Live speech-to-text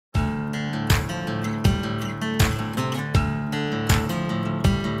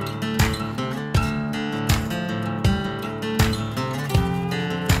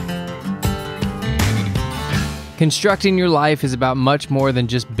Constructing your life is about much more than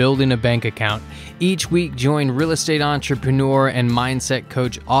just building a bank account. Each week, join real estate entrepreneur and mindset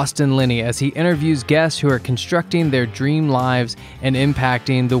coach Austin Linney as he interviews guests who are constructing their dream lives and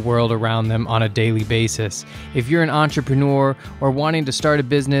impacting the world around them on a daily basis. If you're an entrepreneur or wanting to start a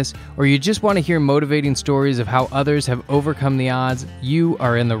business, or you just want to hear motivating stories of how others have overcome the odds, you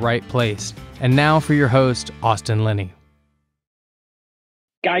are in the right place. And now for your host, Austin Linney.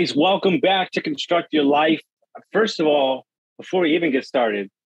 Guys, welcome back to Construct Your Life. First of all, before we even get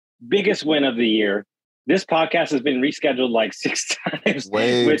started, biggest win of the year. This podcast has been rescheduled like 6 times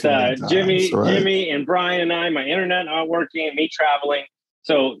with Jimmy and Brian and I. My internet not working, me traveling.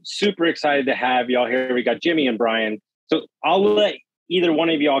 So super excited to have y'all here. We got Jimmy and Brian. So I'll let either one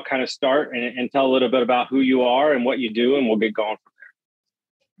of y'all kind of start and tell a little bit about who you are and what you do, and we'll get going from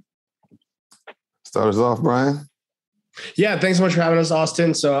there. Start us off, Brian. Yeah, thanks so much for having us,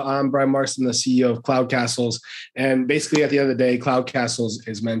 Austin. So I'm Bryan Marks. I'm the CEO of Cloud Castles. And basically, at the end of the day, Cloud Castles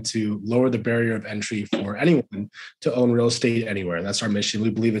is meant to lower the barrier of entry for anyone to own real estate anywhere. That's our mission. We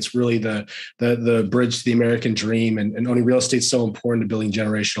believe it's really the bridge to the American dream, and owning real estate is so important to building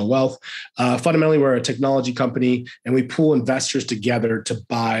generational wealth. Fundamentally, we're a technology company, and we pool investors together to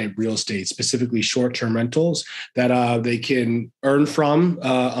buy real estate, specifically short-term rentals that they can earn from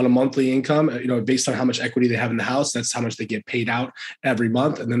on a monthly income, based on how much equity they have in the house. That's how much they get paid out every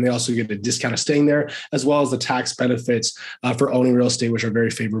month. And then they also get a discount of staying there, as well as the tax benefits for owning real estate, which are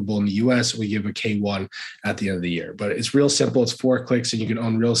very favorable in the US. We give a K1 at the end of the year. But it's real simple. It's 4 clicks, and you can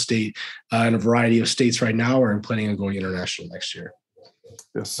own real estate in a variety of states right now, or I'm planning on going international next year.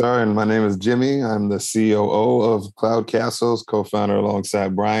 Yes, sir. And my name is Jimmy. I'm the COO of Cloud Castles, co-founder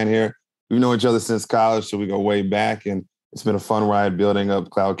alongside Brian here. We've known each other since college, so we go way back. And it's been a fun ride building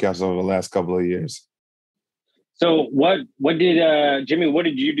up Cloud Castles over the last couple of years. So what did Jimmy, what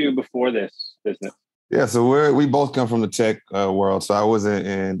did you do before this business? Yeah, so we both come from the tech world. So I was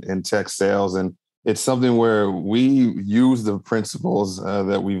in tech sales, and it's something where we use the principles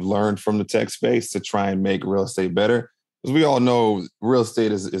that we've learned from the tech space to try and make real estate better. Because we all know real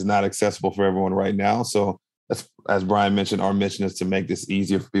estate is not accessible for everyone right now. So that's, as Brian mentioned, our mission is to make this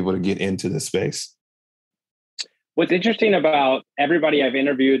easier for people to get into this space. What's interesting about everybody I've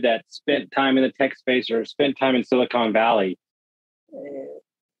interviewed that spent time in the tech space or spent time in Silicon Valley,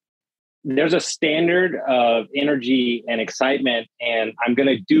 there's a standard of energy and excitement, and I'm going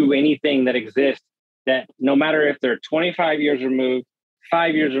to do anything that exists, that no matter if they're 25 years removed,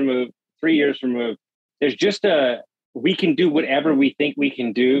 5 years removed, 3 years removed, there's just we can do whatever we think we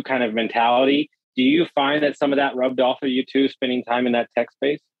can do kind of mentality. Do you find that some of that rubbed off of you too, spending time in that tech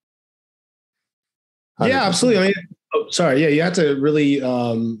space? Yeah, absolutely. I mean, you have to really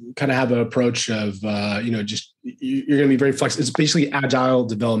kind of have an approach of, just you're going to be very flexible. It's basically agile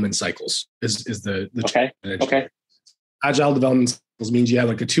development cycles is the Okay. Agile development cycles means you have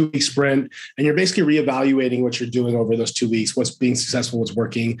like a 2-week sprint, and you're basically reevaluating what you're doing over those 2 weeks, what's being successful, what's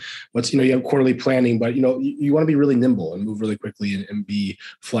working, you have quarterly planning, but, you want to be really nimble and move really quickly and be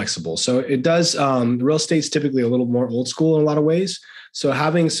flexible. So it does, real estate's typically a little more old school in a lot of ways. So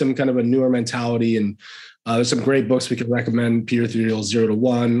having some kind of a newer mentality, and there's some great books we can recommend: Peter Thiel's 0 to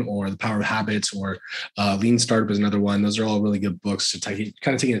 1, or The Power of Habits, or Lean Startup is another one. Those are all really good books to kind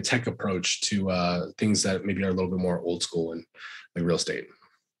of taking a tech approach to things that maybe are a little bit more old school in like real estate.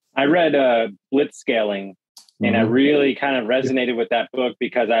 I read Blitzscaling, and I really kind of resonated with that book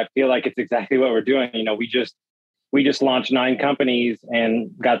because I feel like it's exactly what we're doing. We just launched 9 companies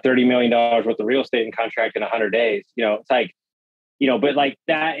and got $30 million worth of real estate in contract in 100 days. It's like, but like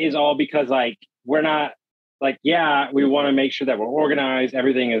that is all because like we're not like, we want to make sure that we're organized.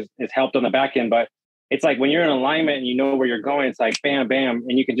 Everything is helped on the back end, but it's like when you're in alignment and you know where you're going, it's like bam, bam,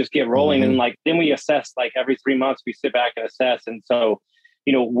 and you can just get rolling. And like then we assess, like every 3 months we sit back and assess. And so,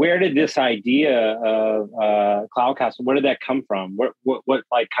 where did this idea of Cloud Castle, where did that come from? What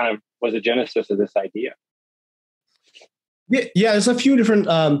like kind of was the genesis of this idea? Yeah, there's a few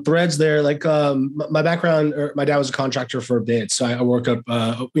different threads there. Like my background, or my dad was a contractor for a bit, so I work up,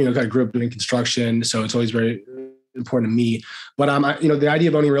 kind of grew up doing construction, so it's always very important to me. But the idea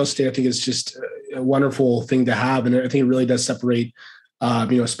of owning real estate, I think, is just a wonderful thing to have, and I think it really does separate,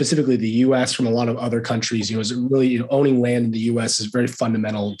 specifically the U.S. from a lot of other countries. Is really owning land in the U.S. is very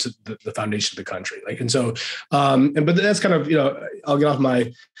fundamental to the foundation of the country. Like, and so, but that's kind of I'll get off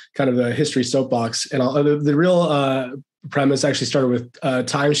my kind of the history soapbox, and the real premise actually started with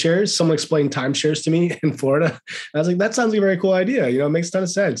timeshares. Someone explained timeshares to me in Florida. And I was like, that sounds like a very cool idea. You know, it makes a ton of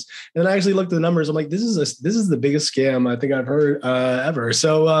sense. And then I actually looked at the numbers. I'm like, this is the biggest scam I think I've heard ever.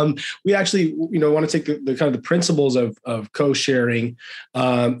 So we actually, want to take the kind of the principles of co-sharing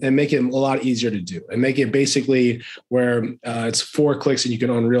and make it a lot easier to do, and make it basically where it's 4 clicks and you can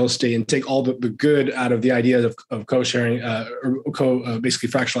own real estate, and take all the good out of the idea of co-sharing basically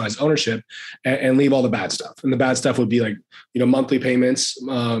fractionalized ownership, and leave all the bad stuff. And the bad stuff would be like, monthly payments,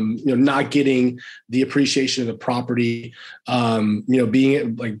 not getting the appreciation of the property,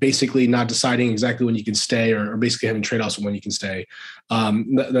 being like basically not deciding exactly when you can stay, or basically having trade-offs on when you can stay,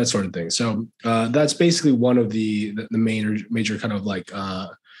 that sort of thing. So that's basically one of the major kind of like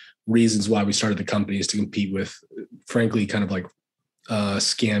reasons why we started the company, is to compete with, frankly, kind of like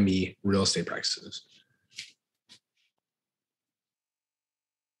scammy real estate practices.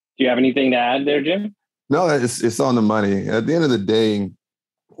 Do you have anything to add there, Jim? No, it's on the money. At the end of the day,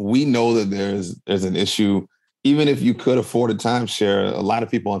 we know that there's an issue. Even if you could afford a timeshare, a lot of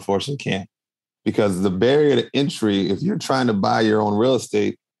people unfortunately can't, because the barrier to entry, if you're trying to buy your own real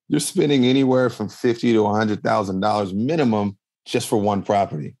estate, you're spending anywhere from $50,000 to $100,000 minimum just for one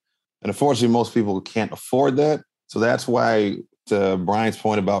property. And unfortunately, most people can't afford that. So that's why, to Brian's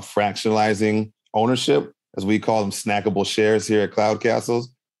point about fractionalizing ownership, as we call them, snackable shares here at Cloud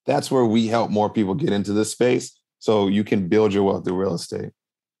Castles, that's where we help more people get into this space so you can build your wealth through real estate.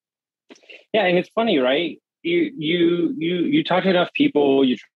 Yeah, and it's funny, right? You talk to enough people,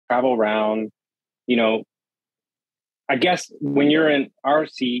 you travel around, I guess when you're in our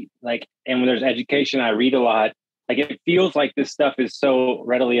seat, like, and when there's education, I read a lot, like it feels like this stuff is so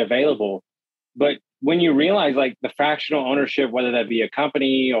readily available. But when you realize like the fractional ownership, whether that be a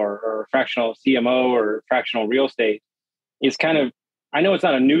company or fractional CMO or fractional real estate, is kind of, I know it's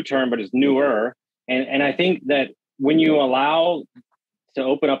not a new term, but it's newer. And I think that when you allow to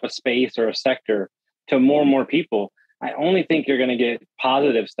open up a space or a sector to more and more people, I only think you're going to get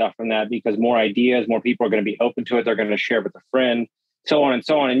positive stuff from that, because more ideas, more people are going to be open to it. They're going to share with a friend, so on and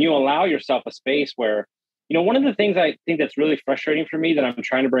so on. And you allow yourself a space where, one of the things I think that's really frustrating for me that I'm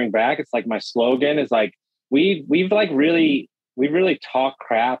trying to bring back, it's like my slogan is like, we've really talked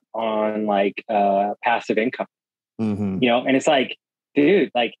crap on like passive income, and it's like,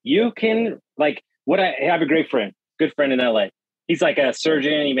 dude, like you can, like, I have a great friend, good friend in LA. He's like a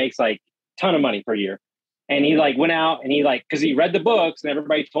surgeon. He makes like a ton of money per year. And he like went out and he like, cause he read the books and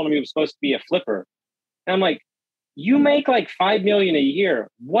everybody told him he was supposed to be a flipper. And I'm like, you make like 5 million a year.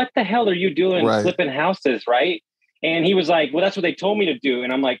 What the hell are you doing flipping houses? Right. And he was like, well, that's what they told me to do.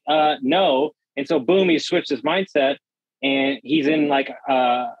 And I'm like, no. And so boom, he switched his mindset and he's in like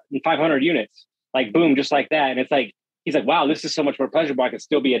 500 units, like boom, just like that. And it's like, he's like, wow, this is so much more pleasurable. I can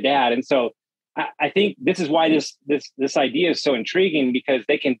still be a dad. And so I think this is why this idea is so intriguing, because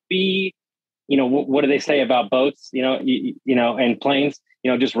they can be, what do they say about boats, and planes,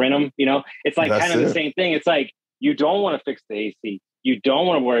 just rent them, it's like that's kind of the same thing. It's like, you don't want to fix the AC. You don't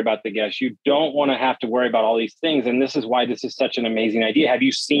want to worry about the guests. You don't want to have to worry about all these things. And this is why this is such an amazing idea. Have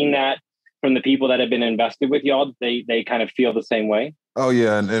you seen that from the people that have been invested with y'all? They kind of feel the same way. Oh,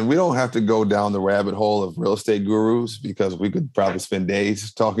 yeah. And we don't have to go down the rabbit hole of real estate gurus, because we could probably spend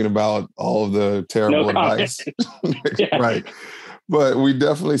days talking about all of the terrible advice. Yeah. Right. But we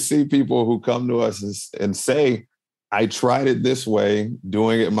definitely see people who come to us and say, I tried it this way,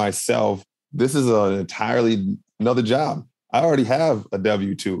 doing it myself. This is an entirely another job. I already have a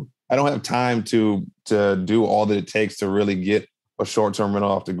W-2. I don't have time to do all that it takes to really get a short-term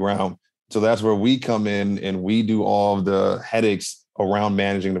rental off the ground. So that's where we come in and we do all of the headaches around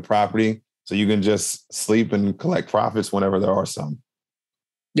managing the property, so you can just sleep and collect profits whenever there are some.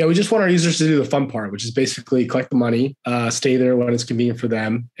 Yeah, we just want our users to do the fun part, which is basically collect the money, stay there when it's convenient for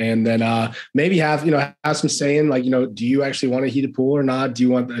them, and then maybe have some say in, like, do you actually want a heated pool or not? Do you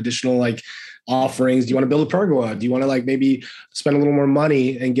want additional like offerings? Do you want to build a pergola? Do you want to like maybe spend a little more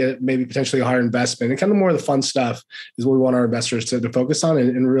money and get maybe potentially a higher investment? And kind of more of the fun stuff is what we want our investors to focus on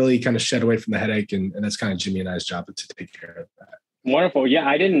and really kind of shed away from the headache. And that's kind of Jimmy and I's job to take care of that. Wonderful. Yeah,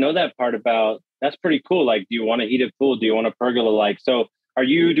 I didn't know that part about. That's pretty cool. Like, do you want a heated pool? Do you want a pergola? Like, so are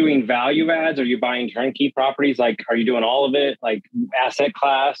you doing value adds? Are you buying turnkey properties? Like, are you doing all of it? Like asset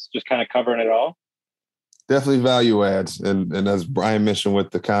class, just kind of covering it all? Definitely value adds. And as Brian mentioned with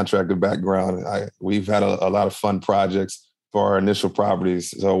the contractor background, we've had a lot of fun projects for our initial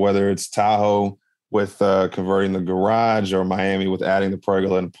properties. So whether it's Tahoe with converting the garage, or Miami with adding the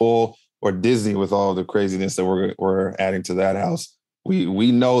pergola and pool, or Disney with all the craziness that we're adding to that house,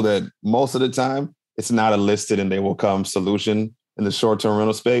 we know that most of the time it's not a listed and they will come solution in the short-term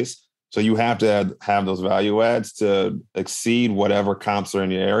rental space. So you have to have those value adds to exceed whatever comps are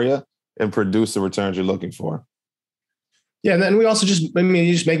in your area and produce the returns you're looking for. Yeah, and then we also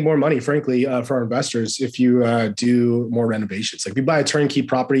you just make more money, frankly, for our investors if you do more renovations. Like if you buy a turnkey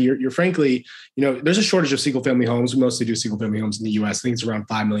property, you're frankly, there's a shortage of single family homes. We mostly do single family homes in the U.S. I think it's around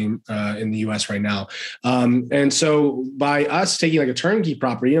 5 million in the U.S. right now. And so by us taking like a turnkey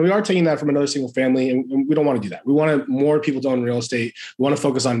property, we are taking that from another single family, and we don't want to do that. We want more people to own real estate. We want to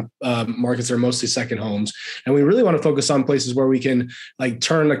focus on markets that are mostly second homes, and we really want to focus on places where we can like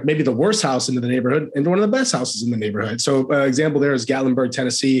turn like maybe the worst house into the neighborhood into one of the best houses in the neighborhood. So example there is Gatlinburg,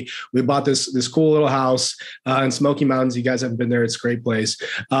 Tennessee. We bought this cool little house in Smoky Mountains. You guys haven't been there. It's a great place.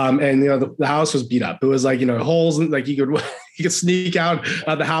 And the house was beat up. It was like, holes, and like you could sneak out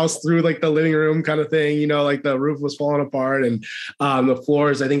of the house through like the living room kind of thing, like the roof was falling apart, and the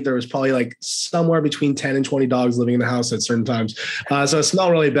floors, I think there was probably like somewhere between 10 and 20 dogs living in the house at certain times. So it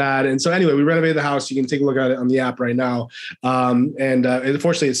smelled really bad. And so anyway, we renovated the house. You can take a look at it on the app right now. And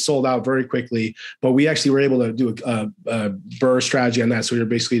unfortunately it's sold out very quickly, but we actually were able to do a BRRRR strategy on that. So we were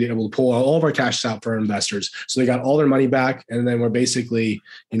basically able to pull all of our cash out for our investors. So they got all their money back. And then we're basically,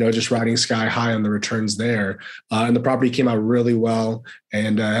 just riding sky high on the returns there. And the property came out really well,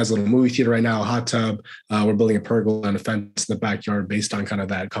 and has a little movie theater right now, a hot tub. We're building a pergola and a fence in the backyard based on kind of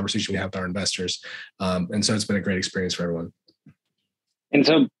that conversation we have with our investors. And so it's been a great experience for everyone. And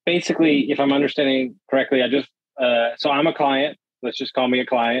so basically, if I'm understanding correctly, so I'm a client. Let's just call me a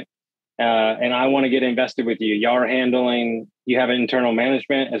client. And I want to get invested with you. Y'all are you have internal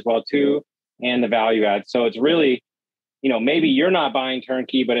management as well too, and the value add. So it's really, maybe you're not buying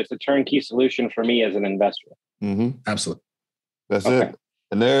turnkey, but it's a turnkey solution for me as an investor. Mm-hmm. Absolutely. That's it.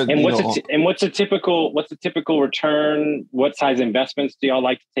 And what's a typical return? What size investments do y'all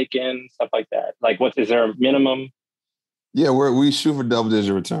like to take in? Stuff like that. Like is there a minimum? Yeah, we shoot for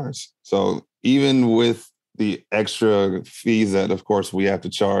double-digit returns. So even with the extra fees that, of course, we have to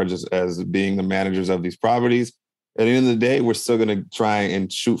charge as being the managers of these properties, at the end of the day, we're still going to try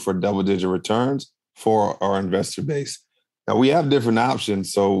and shoot for double-digit returns for our investor base. Now, we have different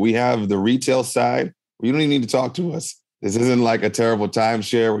options. So we have the retail side. You don't even need to talk to us. This isn't like a terrible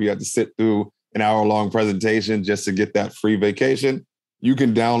timeshare where you have to sit through an hour-long presentation just to get that free vacation. You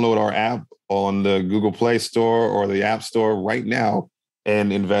can download our app on the Google Play Store or the App Store right now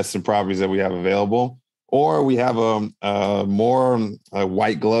and invest in properties that we have available. Or we have a more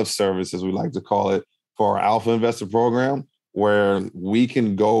white glove service, as we like to call it, for our Alpha Investor program, where we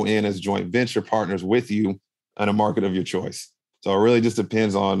can go in as joint venture partners with you in a market of your choice. So it really just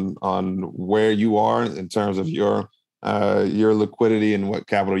depends on where you are in terms of your liquidity and what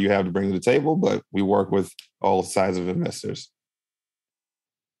capital you have to bring to the table. But we work with all sides of investors.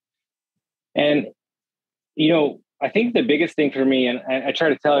 And, I think the biggest thing for me, and I try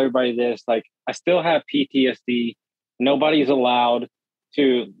to tell everybody this, like I still have PTSD. Nobody's allowed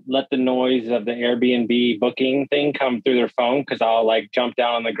to let the noise of the Airbnb booking thing come through their phone, because I'll like jump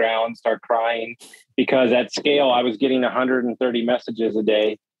down on the ground, start crying, because at scale, I was getting 130 messages a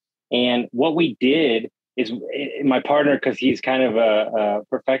day. And what we did is my partner, because he's kind of a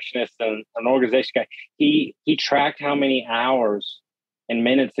perfectionist and an organization guy, he tracked how many hours and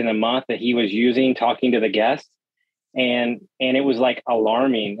minutes in a month that he was using talking to the guests. And it was like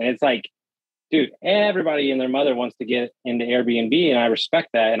alarming. And it's like, dude, everybody and their mother wants to get into Airbnb, and I respect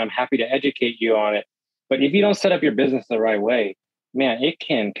that, and I'm happy to educate you on it. But if you don't set up your business the right way, man, it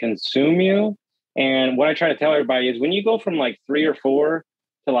can consume you. And what I try to tell everybody is when you go from like 3 or 4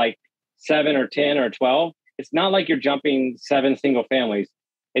 to like 7 or 10 or 12, it's not like you're jumping 7 single families.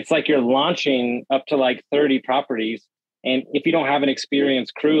 It's like you're launching up to like 30 properties. And if you don't have an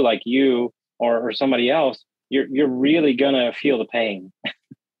experienced crew like you or somebody else, you're really gonna feel the pain.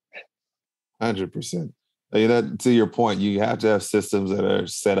 100%. To your point, you have to have systems that are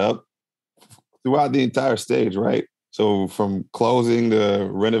set up throughout the entire stage, right? So from closing to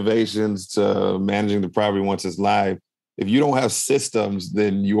renovations to managing the property once it's live, if you don't have systems,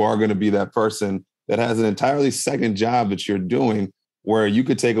 then you are going to be that person that has an entirely second job that you're doing, where you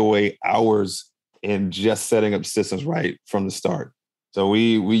could take away hours in just setting up systems right from the start. So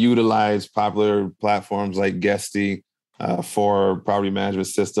we utilize popular platforms like Guesty for property management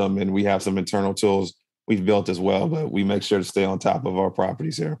system, and we have some internal tools we've built as well, but we make sure to stay on top of our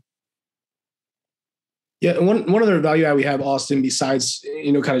properties here. Yeah, and one other value add we have, Austin, besides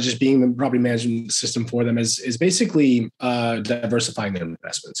kind of just being the property management system for them, is basically diversifying their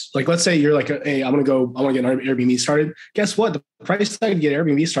investments. Like, let's say you're like, hey, I want to get an Airbnb started. Guess what? The price tag to get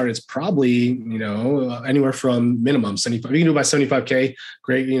Airbnb started is probably anywhere from minimum 75. You can do it by 75K.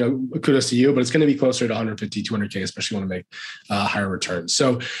 Great, kudos to you, but it's going to be closer to 150, 200K, especially when you want to make higher returns.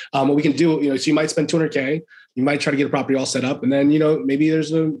 So what we can do, so you might spend 200K. You might try to get a property all set up, and then, maybe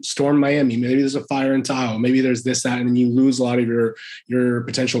there's a storm in Miami, maybe there's a fire in Tahoe, maybe there's this, that, and then you lose a lot of your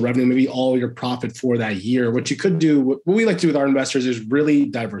potential revenue, maybe all your profit for that year. What you could do, what we like to do with our investors, is really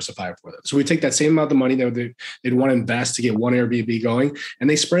diversify for them. So we take that same amount of money that they'd want to invest to get one Airbnb going, and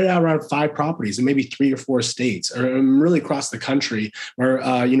they spread it out around 5 properties and maybe 3 or 4 states, or really across the country,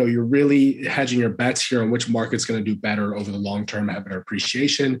 where you're really hedging your bets here on which market's going to do better over the long term, have better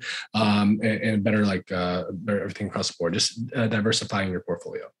appreciation, and better everything across the board, just diversifying your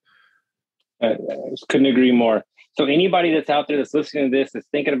portfolio. Couldn't agree more. So anybody that's out there that's listening to this, that's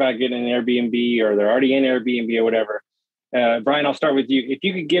thinking about getting an Airbnb, or they're already in Airbnb or whatever, Bryan, I'll start with you. If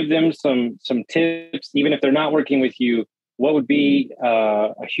you could give them some tips, even if they're not working with you, what would be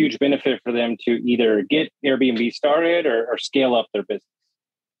a huge benefit for them to either get Airbnb started or scale up their business?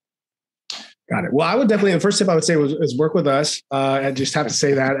 Got it. Well, I would definitely, the first tip I would say is work with us. I just have to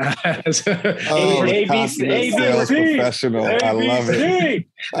say that as ABC sales professional. I love it.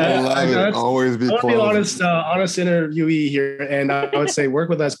 I love it. Always be close. I'll be honest interviewee here. And I would say work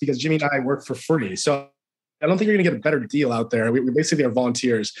with us because Jimmy and I work for free. So I don't think you're going to get a better deal out there. We basically are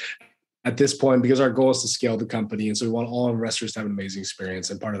volunteers at this point, because our goal is to scale the company. And so we want all investors to have an amazing experience.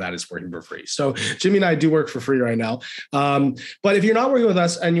 And part of that is working for free. So Jimmy and I do work for free right now. But if you're not working with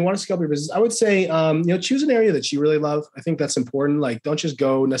us and you want to scale up your business, I would say, choose an area that you really love. I think that's important. Like, don't just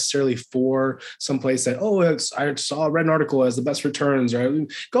go necessarily for some place that, I read an article as the best returns, or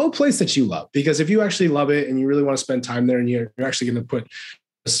go a place that you love. Because if you actually love it and you really want to spend time there, and you're actually going to put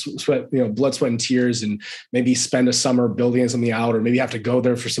blood, sweat, and tears, and maybe spend a summer building something out, or maybe have to go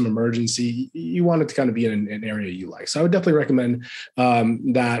there for some emergency, you want it to kind of be in an area you like. So I would definitely recommend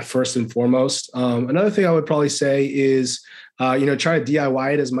that first and foremost. Another thing I would probably say is, try to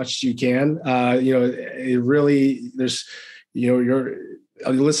DIY it as much as you can. It really, there's, your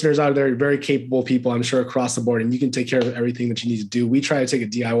listeners out there are very capable people, I'm sure, across the board, and you can take care of everything that you need to do. We try to take a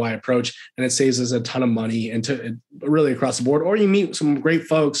DIY approach, and it saves us a ton of money, and really across the board. Or you meet some great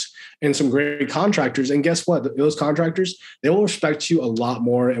folks and some great contractors, and guess what? Those contractors, they will respect you a lot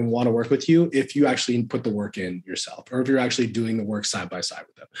more and want to work with you if you actually put the work in yourself, or if you're actually doing the work side by side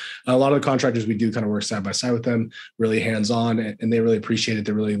with them. A lot of the contractors, we do kind of work side by side with them, really hands-on, and they really appreciate it.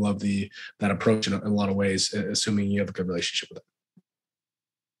 They really love that approach in a lot of ways, assuming you have a good relationship with them.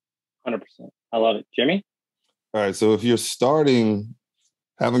 100%. I love it. Jimmy? All right. So if you're starting,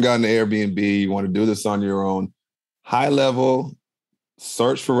 haven't gotten an Airbnb, you want to do this on your own, high level,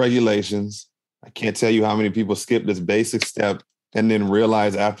 search for regulations. I can't tell you how many people skip this basic step and then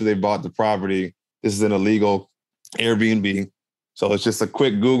realize after they bought the property, this is an illegal Airbnb. So it's just a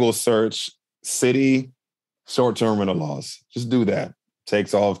quick Google search, city, short-term rental laws. Just do that.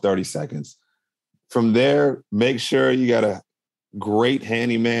 Takes all of 30 seconds. From there, make sure you got a great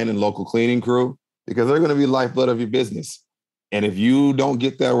handyman and local cleaning crew, because they're going to be the lifeblood of your business. And if you don't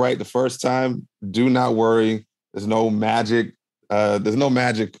get that right the first time, do not worry. There's no magic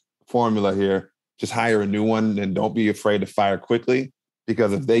formula here. Just hire a new one, and don't be afraid to fire quickly,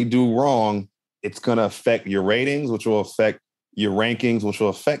 because if they do wrong, it's going to affect your ratings, which will affect your rankings, which will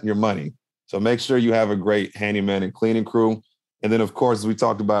affect your money. So make sure you have a great handyman and cleaning crew. And then, of course, as we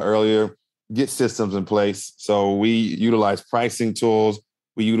talked about earlier, get systems in place. So we utilize pricing tools.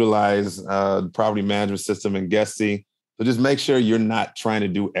 We utilize property management system and Guesty. So just make sure you're not trying to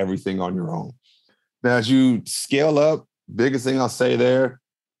do everything on your own. Now, as you scale up, biggest thing I'll say there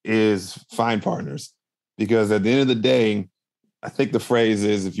is find partners. Because at the end of the day, I think the phrase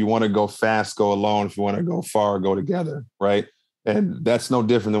is, if you want to go fast, go alone. If you want to go far, go together, right? And that's no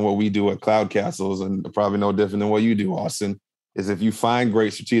different than what we do at Cloud Castles, and probably no different than what you do, Austin, is if you find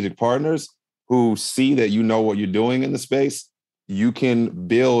great strategic partners who see that you know what you're doing in the space, you can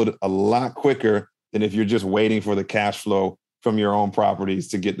build a lot quicker than if you're just waiting for the cash flow from your own properties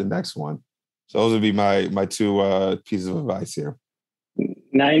to get the next one. So those would be my two pieces of advice here.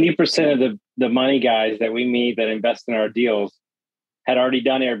 90% of the money guys that we meet that invest in our deals had already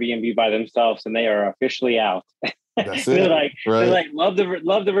done Airbnb by themselves, and they are officially out. That's they're it. They're like, love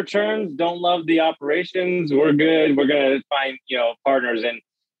the returns, don't love the operations. We're good. We're gonna find partners. And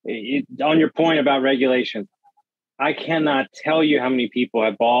on your point about regulations, I cannot tell you how many people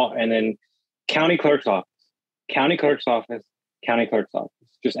have bought and then county clerk's office.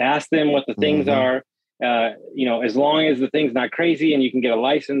 Just ask them what the things are, as long as the thing's not crazy and you can get a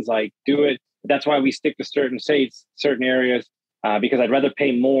license, like do it. That's why we stick to certain states, certain areas, because I'd rather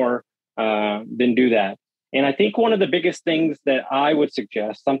pay more than do that. And I think one of the biggest things that I would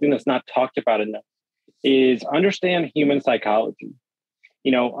suggest, something that's not talked about enough, is understand human psychology.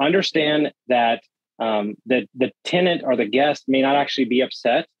 Understand that the tenant or the guest may not actually be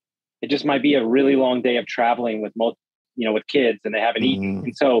upset. It just might be a really long day of traveling with with kids, and they haven't eaten.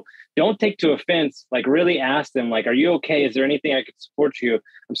 And so don't take to offense, like really ask them, like, are you okay? Is there anything I could support you?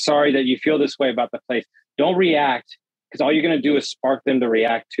 I'm sorry that you feel this way about the place. Don't react, because all you're going to do is spark them to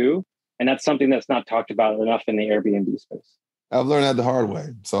react too. And that's something that's not talked about enough in the Airbnb space. I've learned that the hard way.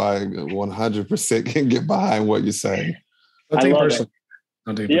 So I 100% can get behind what you're saying. Don't take it personally.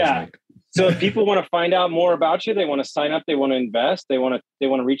 Yeah. So if people want to find out more about you, they want to sign up, they want to invest, they want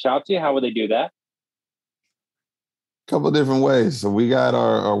to reach out to you, how would they do that? Couple of different ways. So we got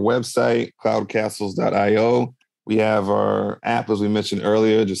our website, cloudcastles.io. We have our app, as we mentioned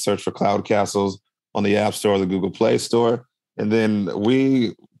earlier. Just search for Cloud Castles on the App Store or the Google Play Store. And then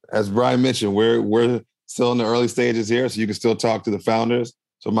we, as Brian mentioned, we're still in the early stages here, so you can still talk to the founders.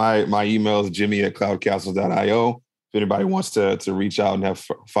 So my email is jimmy@cloudcastles.io if anybody wants to reach out and have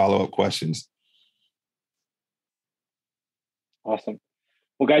follow-up questions. Awesome.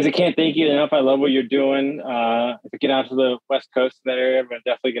 Well, guys, I can't thank you enough. I love what you're doing. If I get out to the West Coast of that area, I'm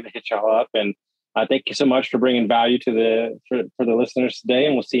definitely going to hit y'all up. And thank you so much for bringing value to for the listeners today.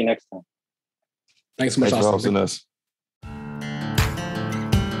 And we'll see you next time. Thanks so much, Thanks for Austin. hosting us.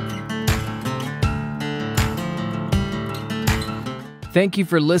 Thank you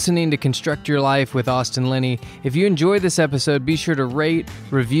for listening to Construct Your Life with Austin Linney. If you enjoyed this episode, be sure to rate,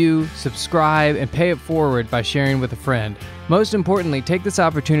 review, subscribe, and pay it forward by sharing with a friend. Most importantly, take this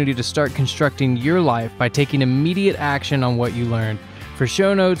opportunity to start constructing your life by taking immediate action on what you learned. For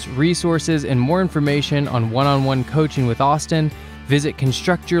show notes, resources, and more information on one-on-one coaching with Austin, visit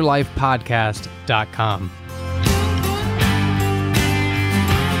constructyourlifepodcast.com.